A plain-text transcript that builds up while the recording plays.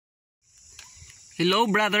Hello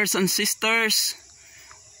brothers and sisters,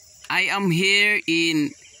 I am here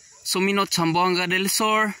in Suminot, Zamboanga del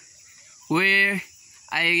Sur, where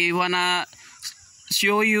I wanna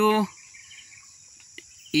show you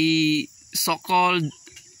a so-called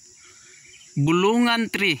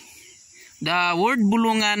bulungan tree. The word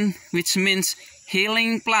bulungan, which means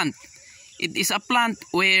healing plant, it is a plant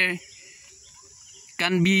where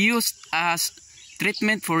can be used as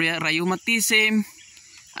treatment for rheumatism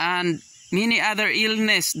and many other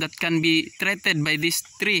illness that can be treated by this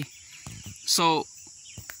tree. So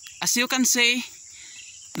as you can see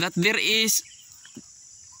that there is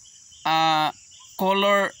a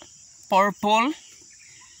color purple.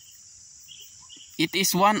 It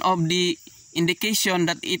is one of the indication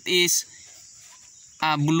that it is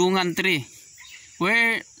a bulungan tree,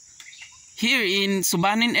 where here in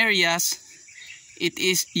Subanin areas it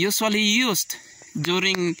is usually used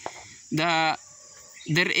during there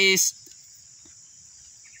is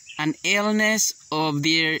an illness of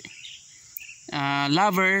their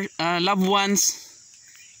loved ones,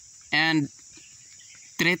 and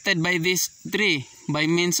treated by this tree by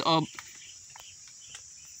means of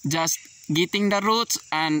just getting the roots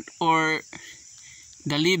and or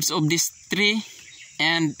the leaves of this tree,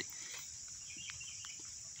 and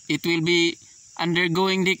it will be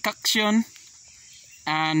undergoing decoction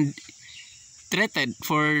and treated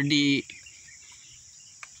for the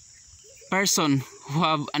person who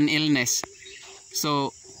have an illness.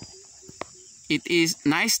 So it is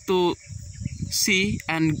nice to see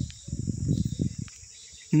and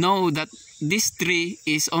know that this tree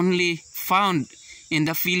is only found in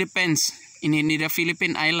the Philippines, in the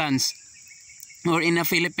Philippine Islands, or in a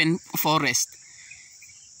Philippine forest.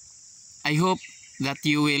 I hope that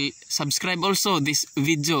you will subscribe also this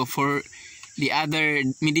video for the other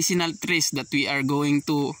medicinal trees that we are going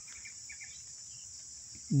to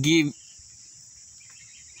give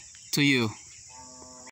to you.